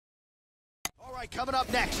All right, coming up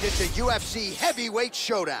next, it's a UFC heavyweight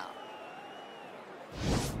showdown.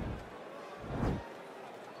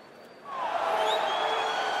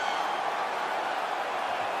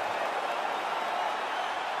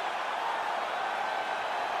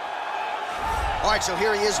 All right, so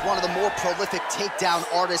here he is, one of the more prolific takedown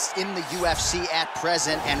artists in the UFC at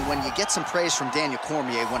present. And when you get some praise from Daniel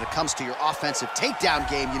Cormier when it comes to your offensive takedown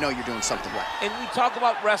game, you know you're doing something right. And we talk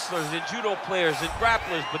about wrestlers and judo players and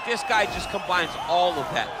grapplers, but this guy just combines all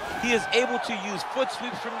of that. He is able to use foot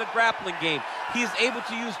sweeps from the grappling game. He is able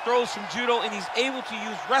to use throws from judo, and he's able to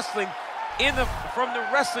use wrestling from the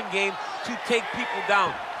wrestling game to take people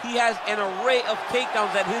down. He has an array of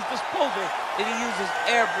takedowns at his disposal, and he uses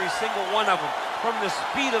every single one of them. From the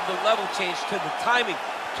speed of the level change to the timing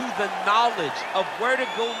to the knowledge of where to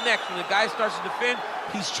go next when the guy starts to defend,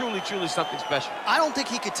 he's truly, truly something special. I don't think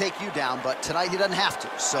he could take you down, but tonight he doesn't have to.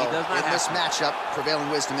 So in this matchup, prevailing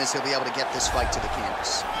wisdom is he'll be able to get this fight to the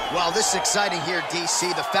canvas. Well, this is exciting here, DC.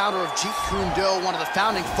 The founder of Jeet Kune Do, one of the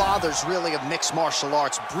founding fathers, really, of mixed martial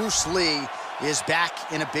arts, Bruce Lee, is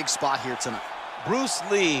back in a big spot here tonight. Bruce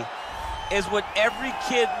Lee is what every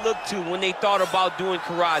kid looked to when they thought about doing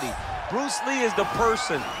karate. Bruce Lee is the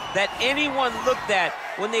person that anyone looked at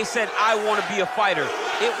when they said, I want to be a fighter.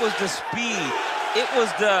 It was the speed. It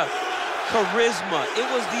was the charisma. It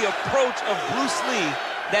was the approach of Bruce Lee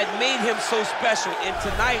that made him so special. And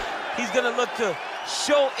tonight, he's going to look to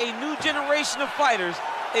show a new generation of fighters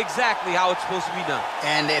exactly how it's supposed to be done.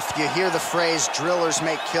 And if you hear the phrase, drillers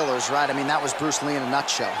make killers, right? I mean, that was Bruce Lee in a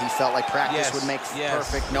nutshell. He felt like practice would make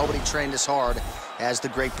perfect. Nobody trained as hard as the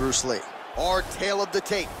great Bruce Lee. Our tale of the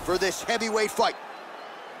tape for this heavyweight fight.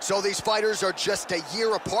 So these fighters are just a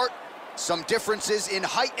year apart. Some differences in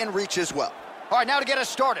height and reach as well. All right, now to get us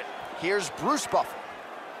started, here's Bruce Buffer.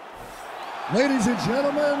 Ladies and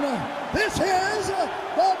gentlemen, this is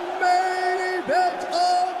the main event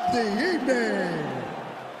of the evening.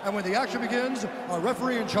 And when the action begins, our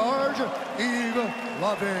referee in charge, Yves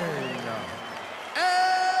Lavigne.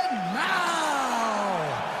 And now,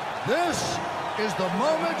 this is the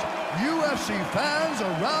moment UFC fans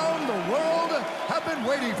around the world have been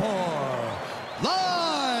waiting for.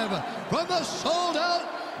 Live from the sold-out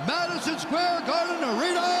Madison Square Garden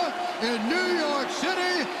Arena in New York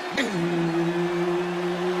City,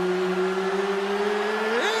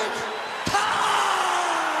 it's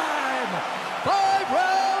time! 5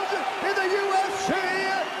 rounds in the UFC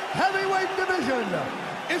heavyweight division.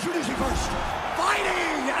 Introducing first,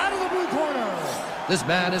 fighting out of the blue corner. This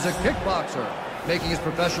man is a kickboxer, making his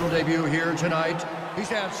professional debut here tonight. He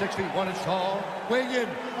stands 6 feet 1 inch tall, weighing in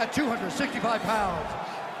at 265 pounds.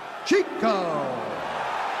 Chico.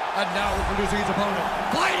 And now introducing his opponent,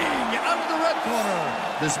 fighting out of the red corner.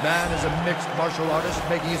 This man is a mixed martial artist,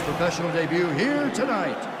 making his professional debut here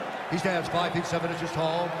tonight. He stands 5 feet 7 inches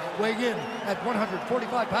tall, weighing in at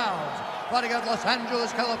 145 pounds. Fighting out of Los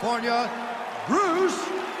Angeles, California, Bruce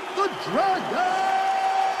the Dragon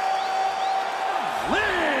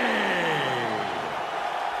Lee.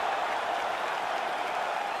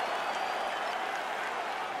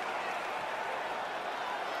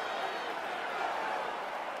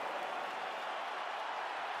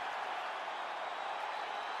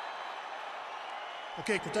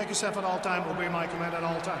 Okay, protect yourself at all time, obey my command at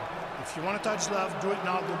all time. If you want to touch glove, do it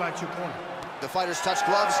now, go back to your corner. The fighters touch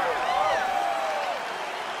gloves.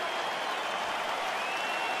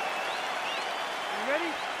 You ready?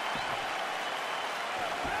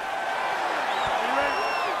 Are you ready?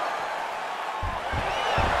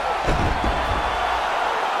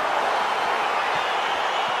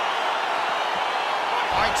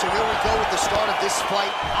 All right, so here we go with the start of this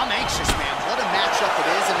fight. I'm anxious, man. What a matchup it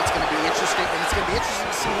is, and it's going to be interesting. And it's going to be interesting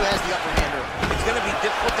to see who has the upper hand early. It's going to be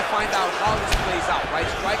difficult to find out how this plays out, right?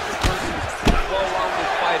 Strikers versus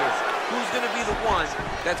well-rounded fighters. Who's going to be the one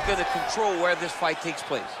that's going to control where this fight takes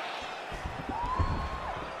place?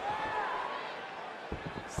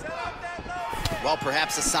 Well,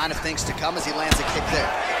 perhaps a sign of things to come as he lands a kick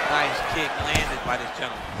there. Nice kick landed by this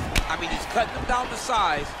gentleman. I mean, he's cutting them down to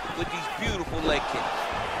size with these beautiful leg kicks.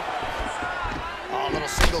 Oh, a little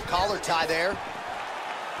single collar tie there.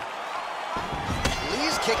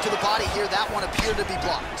 Lee's kick to the body here, that one appeared to be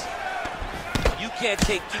blocked. You can't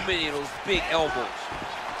take too many of those big elbows.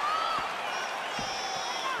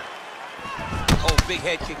 Oh, big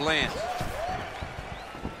head kick lands.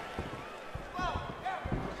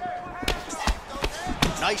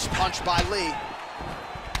 Nice punch by Lee.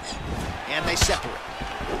 And they separate.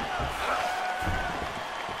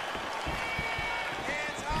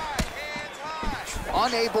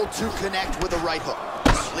 Unable to connect with a right hook.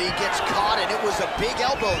 Lee gets caught, and it was a big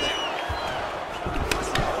elbow there.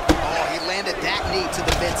 Oh, he lands landed that knee to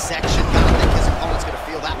the midsection. Gotta think his opponent's gonna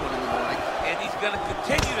feel that one in the morning. And he's gonna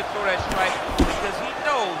continue to throw that strike because he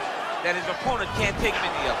knows that his opponent can't take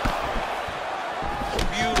many of them.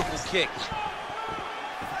 Beautiful kick.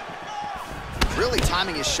 Really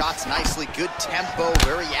timing his shots nicely. Good tempo,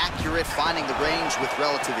 very accurate, finding the range with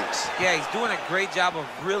relative ease. Yeah, he's doing a great job of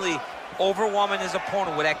really overwhelming his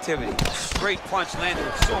opponent with activity. Great punch landed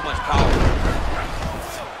with so much power.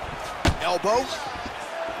 Elbow.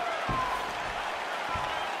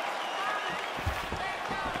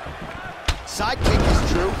 Side kick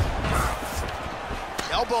is true.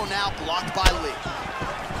 Elbow now blocked by Lee.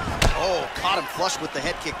 Oh, caught him flush with the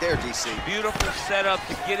head kick there, DC. Beautiful setup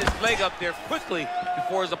to get his leg up there quickly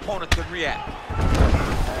before his opponent could react.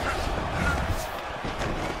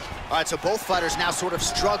 All right, so both fighters now sort of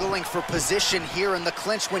struggling for position here in the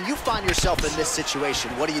clinch. When you find yourself in this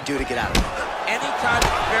situation, what do you do to get out of it? Anytime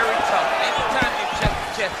it's very tough, anytime you're chest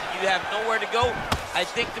to chest and you have nowhere to go, I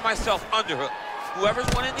think to myself, underhook. Whoever's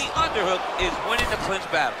winning the underhook is winning the clinch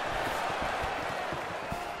battle.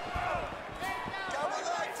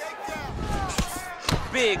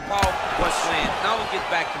 Big, powerful punch land. Now we get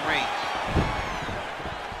back to range.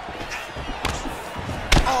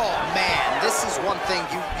 Oh, man, this is one thing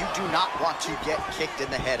you do not want to get kicked in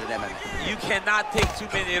the head at MMA. You cannot take too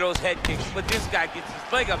many of those head kicks, but this guy gets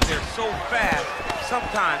his leg up there so fast,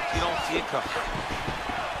 sometimes you don't see it coming.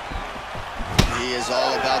 He is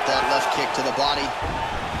all about that left kick to the body.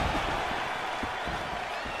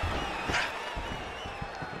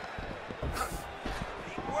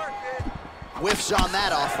 Whiffs on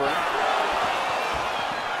that offering.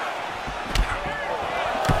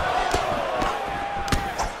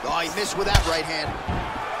 Oh, he missed with that right hand.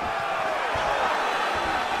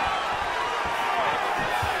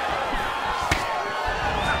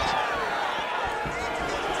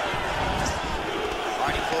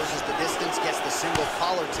 Barney closes the distance, gets the single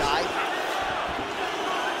collar tie.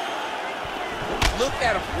 Look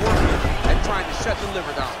at him working at trying to shut the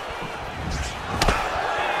liver down.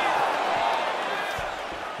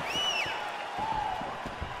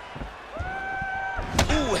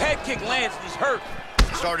 Head kick lands and he's hurt.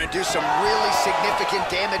 Starting to do some really significant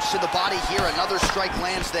damage to the body here. Another strike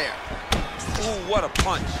lands there. Ooh, what a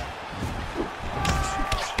punch.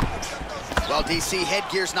 Well, DC,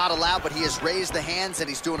 headgear's not allowed, but he has raised the hands and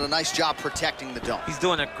he's doing a nice job protecting the dome. He's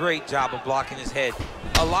doing a great job of blocking his head.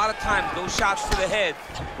 A lot of times, those shots to the head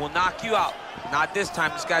will knock you out. Not this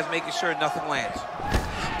time. This guy's making sure nothing lands.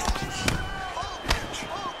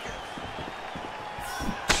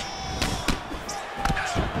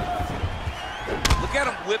 Look at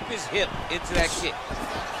him whip his hip into that kick.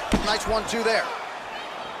 Nice 1-2 there.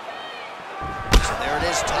 So there it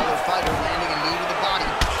is, taller fighter landing a knee to the body.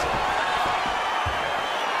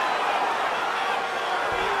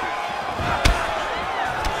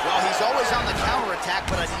 Well, he's always on the counterattack,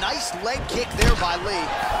 but a nice leg kick there by Lee.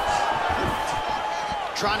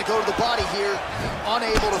 Trying to go to the body here,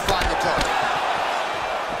 unable to find the target.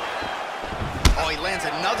 Oh, he lands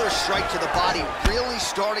another strike to the body, really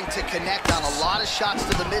starting to connect on a lot of shots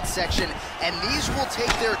to the midsection, and these will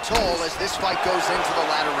take their toll as this fight goes into the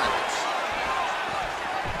latter rounds.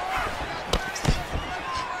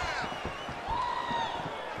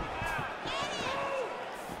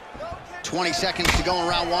 "20 seconds to go in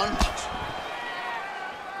round one.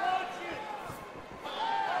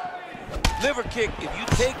 Liver kick, if you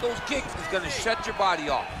take those kicks, it's going to shut your body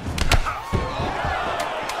off.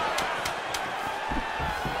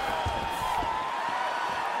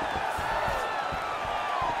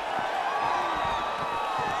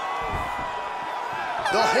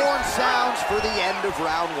 The horn sounds for the end of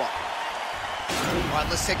round one. All right,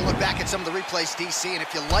 let's take a look back at some of the replays, DC, and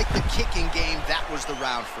if you like the kicking game, that was the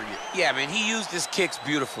round for you. Yeah, man, he used his kicks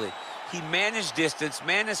beautifully. He managed distance,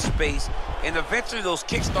 managed space, and eventually those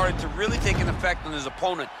kicks started to really take an effect on his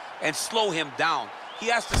opponent and slow him down. He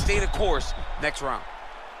has to stay the course next round.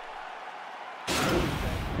 No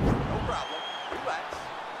problem. Relax.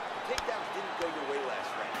 Takedowns didn't go your way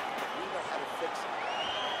last round. We know how to fix it.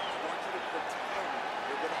 I want you to pretend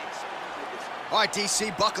you're going to execute this. All right,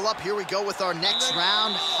 DC, buckle up. Here we go with our next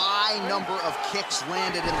round. High number of kicks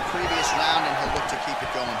landed in the previous round, and he'll look to keep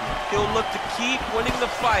it going here. He'll look to keep winning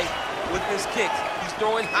the fight with his kicks. He's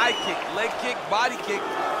throwing high kick, leg kick, body kick.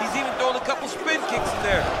 He's even throwing a couple spin kicks in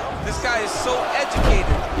there. This guy is so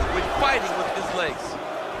educated with fighting with his legs.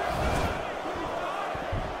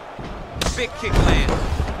 Big kick land.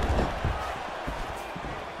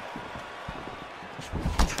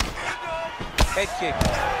 Head kick.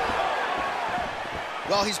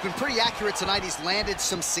 Well, he's been pretty accurate tonight. He's landed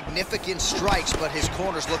some significant strikes, but his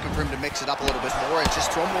corner's looking for him to mix it up a little bit more and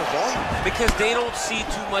just throw more volume. Because they don't see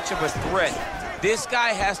too much of a threat. This guy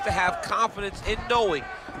has to have confidence in knowing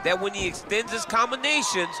that when he extends his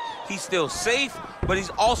combinations, he's still safe, but he's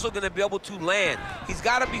also going to be able to land. He's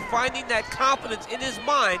got to be finding that confidence in his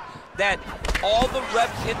mind that all the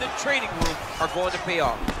reps in the training room are going to pay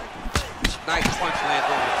off. Nice punch lands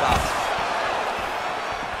over the top.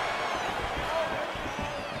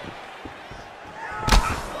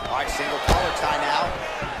 All right, single collar tie now.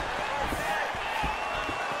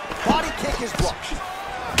 Body kick is blocked.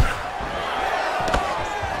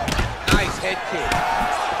 Nice head kick.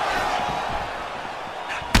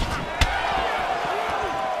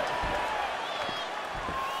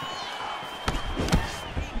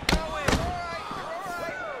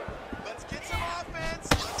 Let's get some offense.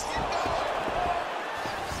 Let's get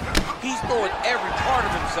going. He's throwing every part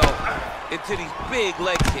of himself into these big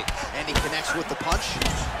leg kicks. And he connects with the punch.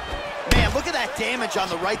 Man, look at that damage on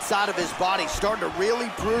the right side of his body. Starting to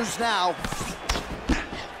really bruise now.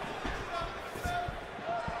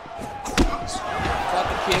 Caught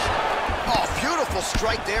the kick. Oh, beautiful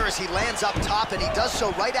strike there as he lands up top, and he does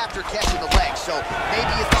so right after catching the leg. So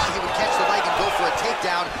maybe you thought he would catch the leg and go for a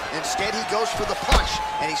takedown. Instead, he goes for the punch,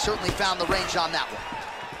 and he certainly found the range on that one.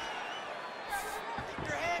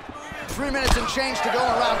 3 minutes and change to go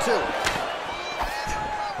in round 2.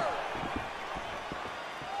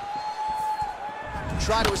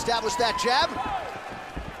 Try to establish that jab.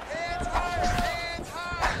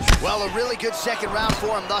 Well, a really good second round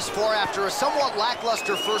for him thus far. After a somewhat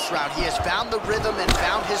lackluster first round, he has found the rhythm and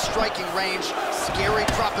found his striking range. Scary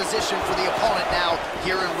proposition for the opponent now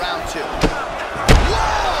here in round 2. Whoa!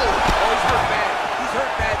 Oh, he's hurt bad. He's hurt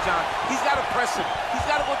bad, John. He's got to press him. He's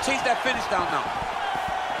got to go chase that finish down now.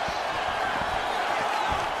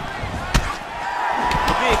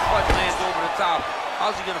 Big punch lands over the top.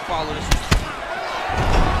 How's he going to follow this?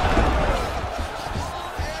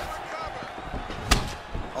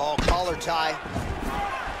 Oh, collar tie.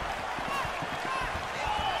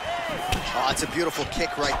 Oh, it's a beautiful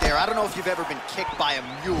kick right there. I don't know if you've ever been kicked by a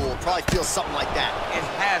mule. Probably feels something like that. It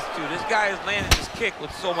has to. This guy is landing his kick with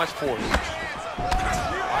so much force.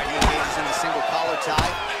 All right, he engages in the single collar tie.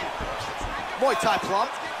 Muay Thai plump.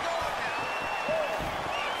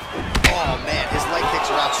 Oh, man, his leg kicks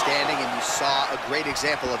are outstanding, and you saw a great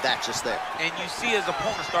example of that just there. And you see his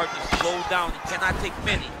opponent starting to slow down. He cannot take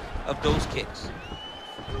many of those kicks.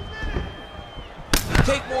 You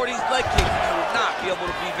take more of these leg kicks, and you will not be able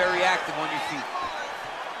to be very active on your feet.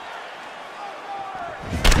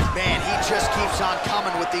 Man, he just keeps on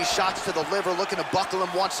coming with these shots to the liver, looking to buckle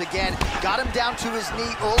him once again. Got him down to his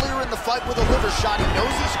knee earlier in the fight with a liver shot. He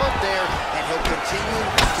knows he's hurt there, and he'll continue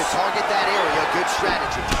to target that area. Good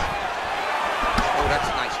strategy. Oh, that's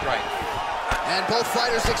a nice strike. And both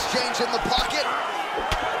fighters exchange in the pocket.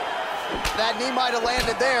 That knee might have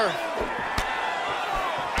landed there.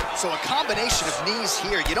 So a combination of knees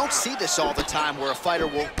here. You don't see this all the time where a fighter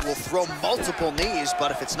will throw multiple knees,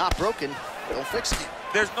 but if it's not broken, don't fix it.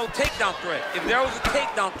 There's no takedown threat. If there was a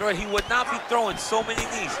takedown threat, he would not be throwing so many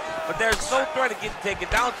knees. But there's no threat of getting taken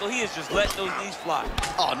down, so he is just letting those knees fly.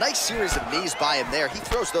 Oh, nice series of knees by him there. He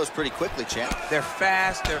throws those pretty quickly, champ. They're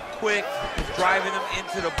fast, they're quick. He's driving them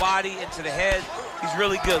into the body, into the head. He's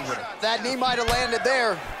really good with it. That knee might have landed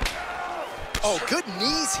there. Oh, good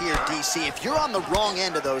knees here, DC. If you're on the wrong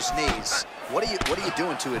end of those knees, what are you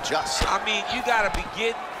doing to adjust? I mean, you got to be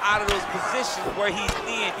getting out of those positions where he's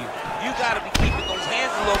kneeing you. You got to be keeping those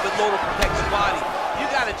hands a little bit low to protect your body. You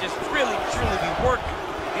got to just really, truly be working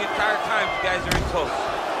the entire time you guys are in close.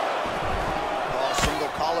 Oh,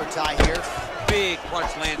 single collar tie here. Big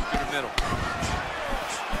punch lands through the middle.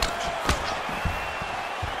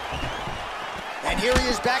 And here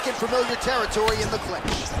he is back in familiar territory in the clinch.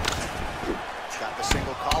 Got the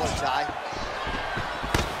single collar tie.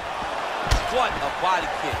 What a body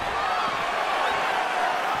kick.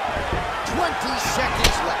 20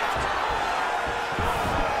 seconds left.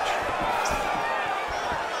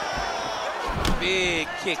 Big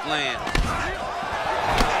kick lands.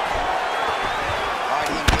 All right,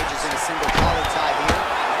 he engages in a single collar tie here.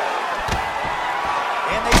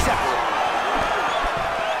 And they separate.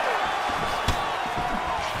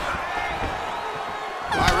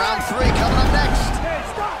 All right, round 3 coming up next.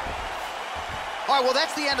 All right, well,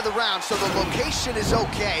 that's the end of the round, so the location is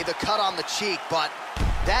okay, the cut on the cheek, but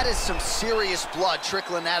that is some serious blood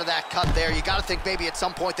trickling out of that cut there. You got to think maybe at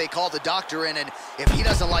some point they call the doctor in, and if he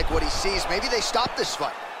doesn't like what he sees, maybe they stop this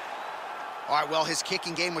fight. All right, well, his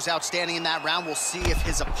kicking game was outstanding in that round. We'll see if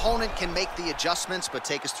his opponent can make the adjustments, but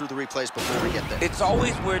take us through the replays before we get there. It's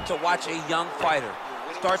always weird to watch a young fighter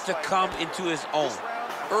start to come into his own.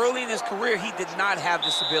 Early in his career, he did not have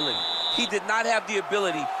this ability. He did not have the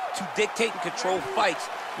ability to dictate and control fights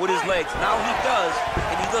with his legs. Now he does,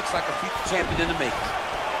 and he looks like a future champion in the making.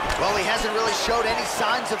 Well, he hasn't really showed any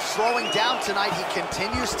signs of slowing down tonight. He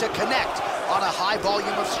continues to connect on a high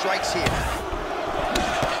volume of strikes here.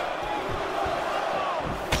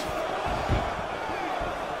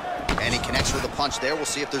 And he connects with a punch there. We'll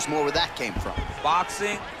see if there's more where that came from.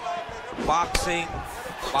 Boxing, boxing,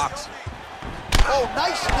 boxing. Oh,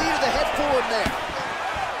 nice knee to the head for him there.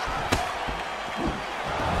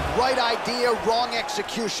 Right idea, wrong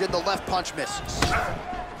execution. The left punch misses.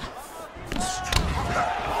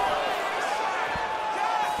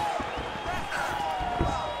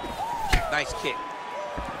 Nice kick.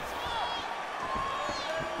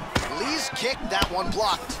 Lee's kick, that one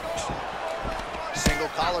blocked. Single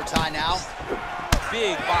collar tie now.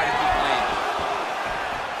 Big body kick landed.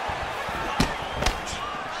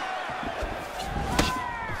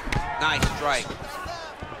 Nice strike.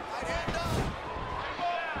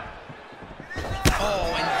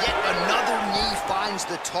 Oh, and yet another knee finds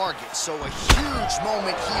the target. So a huge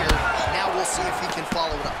moment here. Now we'll see if he can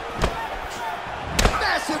follow it up.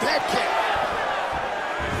 Massive head kick.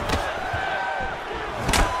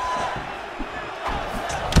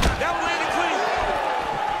 That landed clean.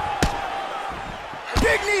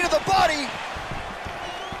 Big knee to the body.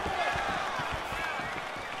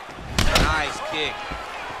 Nice kick.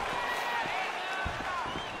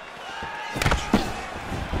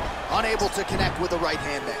 Unable to connect with the right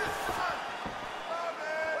hand there.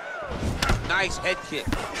 Nice head kick.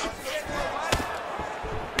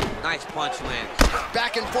 Nice punch lands.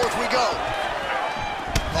 Back and forth we go.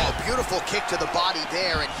 Oh, beautiful kick to the body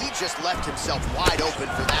there, and he just left himself wide open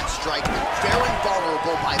for that strike. Very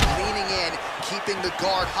vulnerable by leaning in, keeping the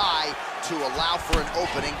guard high to allow for an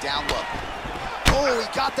opening down low. Oh, he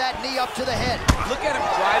got that knee up to the head. Look at him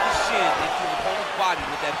drive his shin into the opponent's body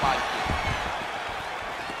with that body kick.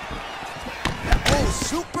 Oh,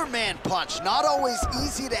 Superman punch. Not always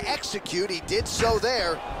easy to execute. He did so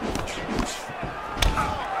there.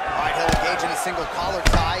 All right, he'll engage in a single collar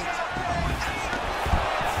tie.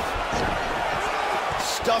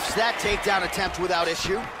 Stuffs that takedown attempt without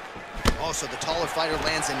issue. Oh, so the taller fighter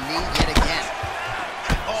lands a knee yet again.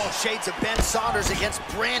 Oh, shades of Ben Saunders against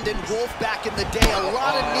Brandon Wolf back in the day. A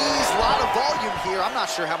lot of knees, a lot of volume here. I'm not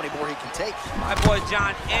sure how many more he can take. My boy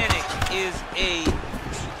John Anik is a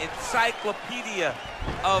encyclopedia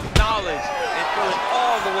of knowledge and throw it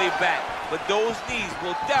all the way back. But those knees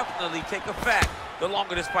will definitely take effect the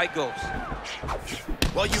longer this fight goes.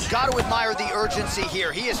 Well, you've got to admire the urgency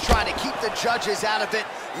here. He is trying to keep the judges out of it,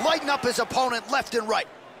 lighten up his opponent left and right.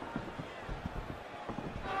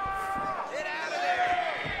 Get out of there.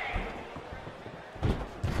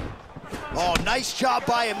 Oh, nice job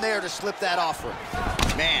by him there to slip that offer.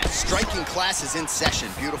 Man, striking class is in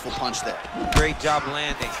session. Beautiful punch there. Great job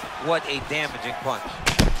landing. What a damaging punch.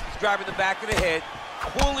 He's driving the back of the head,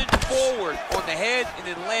 pulling forward on the head, and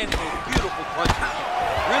then landing those beautiful punches.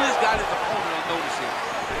 Really's got his opponent on notice here.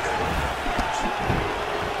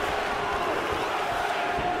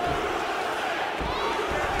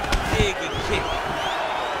 Big and kick.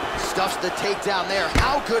 Stuffs the takedown there.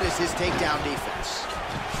 How good is his takedown defense?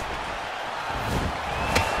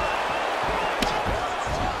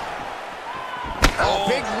 Oh,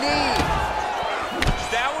 big knee.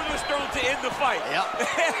 That one was thrown to end the fight. Yep.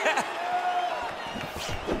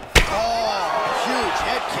 Oh, huge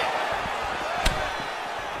head kick.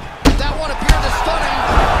 That one appeared to stun him.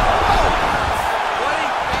 Oh. What a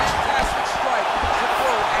fantastic strike to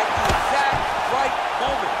throw at the exact right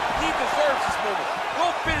moment. He deserves this moment.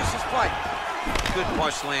 Go finish his fight. Good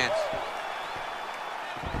punch lands.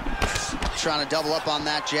 Trying to double up on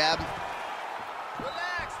that jab.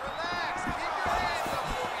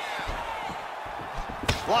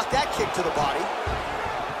 Block that kick to the body.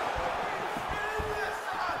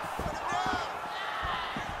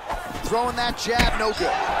 Throwing that jab, no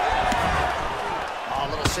good. Oh, a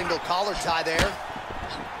little single collar tie there.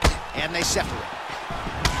 And they separate.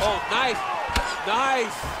 Oh, nice.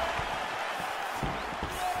 Nice.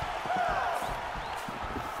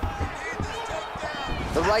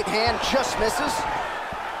 The right hand just misses.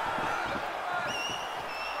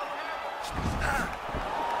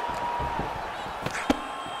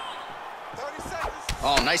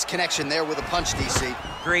 Oh, nice connection there with a punch, DC.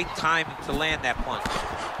 Great timing to land that punch.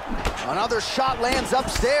 Another shot lands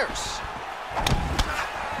upstairs.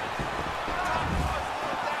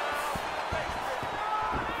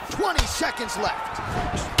 "20 seconds left.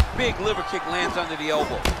 Big liver kick lands under the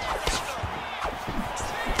elbow.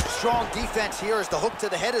 Strong defense here as the hook to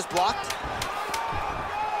the head is blocked.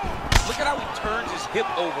 at how he turns his hip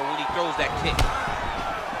over when he throws that kick.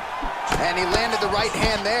 And he landed the right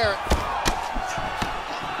hand there.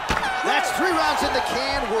 That's 3 rounds in the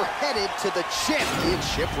can. We're headed to the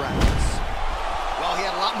championship rounds. Well, he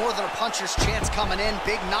had a lot more than a puncher's chance coming in.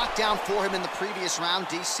 Big knockdown for him in the previous round.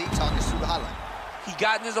 DC, talk us through the highlight. He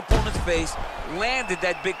got in his opponent's face, landed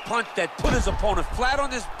that big punch that put his opponent flat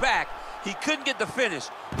on his back. He couldn't get the finish,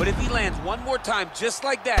 but if he lands one more time just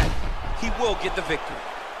like that, he will get the victory.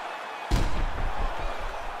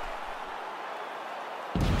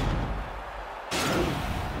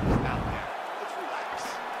 Let's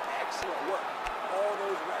relax. Excellent work. All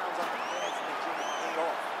those rounds on the pads in the gym paid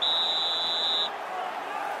off.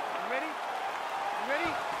 You ready? You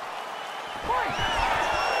ready? Fight!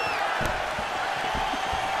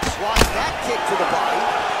 Swats that kick to the body.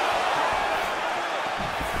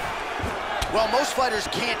 Well, most fighters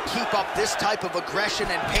can't keep up this type of aggression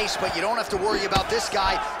and pace, but you don't have to worry about this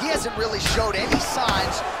guy. He hasn't really showed any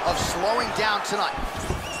signs of slowing down tonight.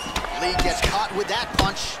 Lee gets caught with that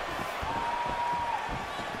punch.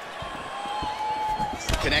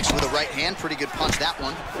 Connects with a right hand. Pretty good punch, that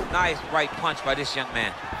one. Nice right punch by this young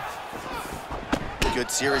man.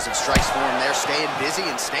 Good series of strikes for him there, staying busy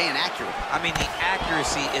and staying accurate. I mean, the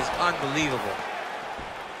accuracy is unbelievable.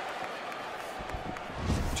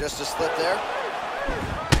 Just a slip there.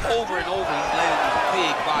 Over and over, he's landing these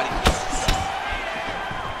big body kicks.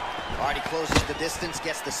 All right, he closes the distance,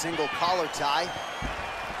 gets the single collar tie.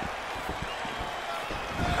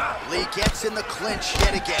 Lee gets in the clinch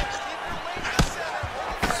yet again.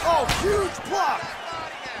 Oh, huge block!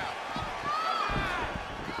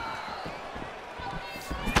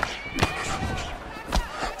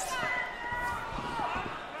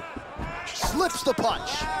 Slips the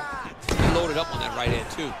punch. He loaded up on that right hand,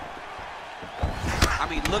 too. I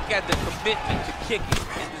mean, look at the commitment to kicking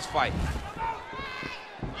in this fight.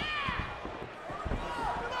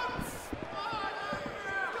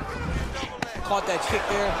 Caught that kick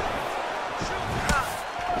there.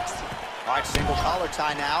 All right, single collar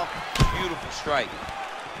tie now. Beautiful strike.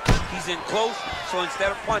 He's in close, so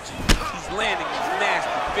instead of punching, he's landing these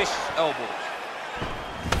nasty, vicious elbows.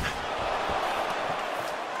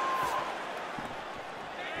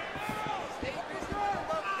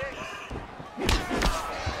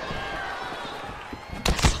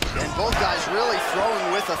 And both guys really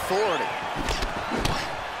throwing with authority.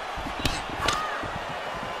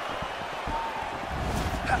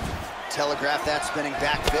 Telegraph that spinning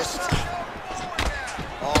back fist.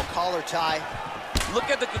 Oh, collar tie.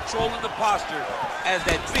 Look at the control in the posture as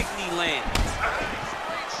that big knee lands.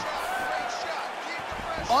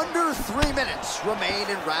 Under 3 minutes remain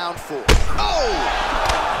in round 4. Oh!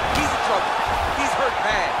 He's in trouble. He's hurt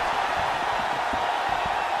bad.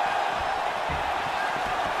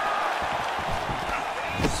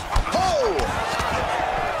 Oh!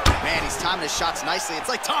 Man, he's timing his shots nicely. It's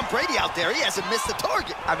like Tom Brady out there. He hasn't missed the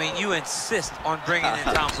target. I mean, you insist on bringing in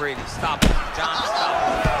Tom Brady. Stop it, John, stop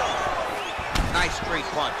it. Nice straight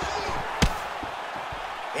punch.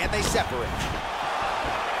 And they separate.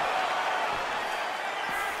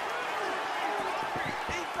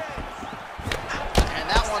 And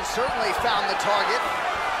that one certainly found the target.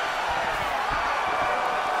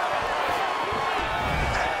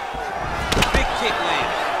 Big kick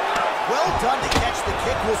lands. Well done to catch the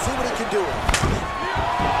kick. We'll see what he can do.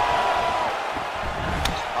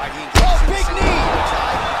 All right, he engages big knee.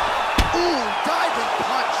 Ooh, diving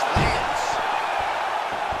punch lands.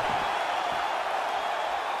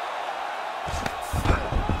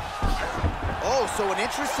 Oh, so an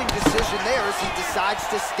interesting decision there as he decides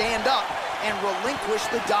to stand up and relinquish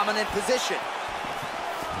the dominant position.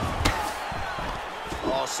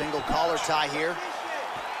 Oh, single collar tie here.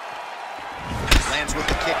 Lands with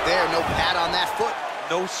the kick there, no pad on that foot.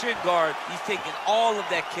 No shin guard. He's taking all of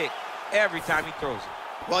that kick every time he throws it.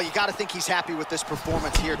 Well, you got to think he's happy with this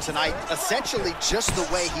performance here tonight. Essentially, just the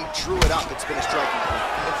way he drew it up, it's been a striking point.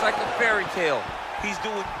 It's like a fairy tale. He's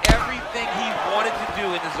doing everything he wanted to do,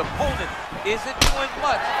 and his opponent isn't doing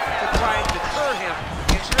much to try and deter him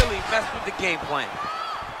and really mess with the game plan.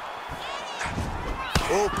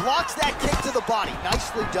 Oh, blocks that kick to the body.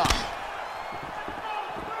 Nicely done.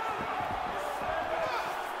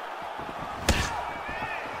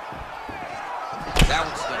 That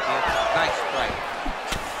one snuck in. Nice strike.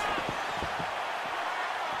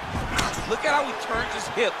 Look at how he turns his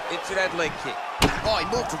hip into that leg kick. Oh, he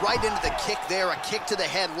moved right into the kick there. A kick to the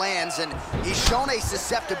head lands, and he's shown a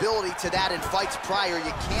susceptibility to that in fights prior.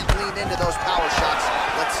 You can't lean into those power shots.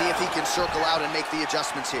 Let's see if he can circle out and make the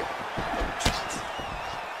adjustments here.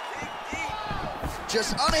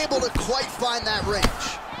 Just unable to quite find that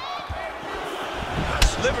range.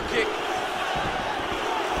 Liver kick.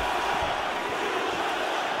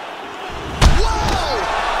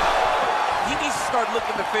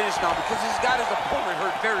 finish now because he's got his opponent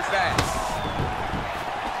hurt very bad.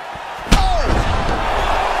 Oh!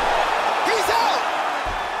 He's out!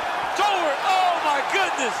 It's over. Oh, my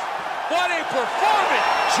goodness. What a performance.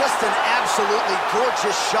 Just an absolutely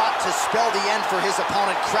gorgeous shot to spell the end for his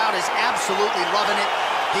opponent. Crowd is absolutely loving it.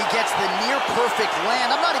 He gets the near-perfect land.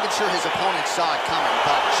 I'm not even sure his opponent saw it coming,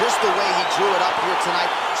 but just the way he drew it up here tonight,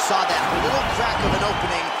 saw that little crack of an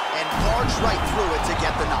opening and barged right through it to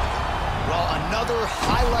get the knockout. Well, another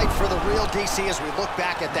highlight for the real DC as we look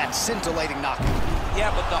back at that scintillating knockout.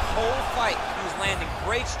 Yeah, but the whole fight, he was landing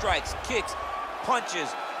great strikes, kicks,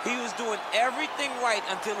 punches. He was doing everything right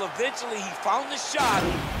until eventually he found the shot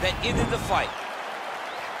that ended the fight.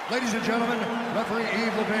 Ladies and gentlemen, referee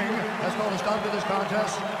Yves Levine has called a stop to this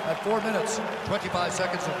contest at 4 minutes, 25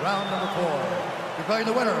 seconds of round number 4. Declaring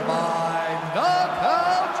the winner by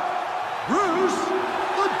knockout, Cruz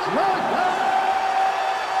the Dragon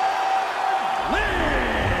Lee!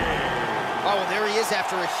 Oh, well, there he is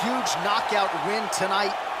after a huge knockout win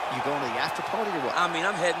tonight. You going to the after party or what? I mean,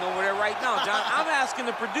 I'm heading over there right now, John. I'm asking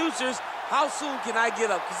the producers, how soon can I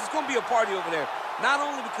get up? Because it's going to be a party over there. Not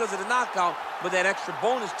only because of the knockout, but that extra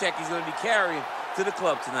bonus check he's going to be carrying to the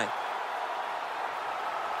club tonight.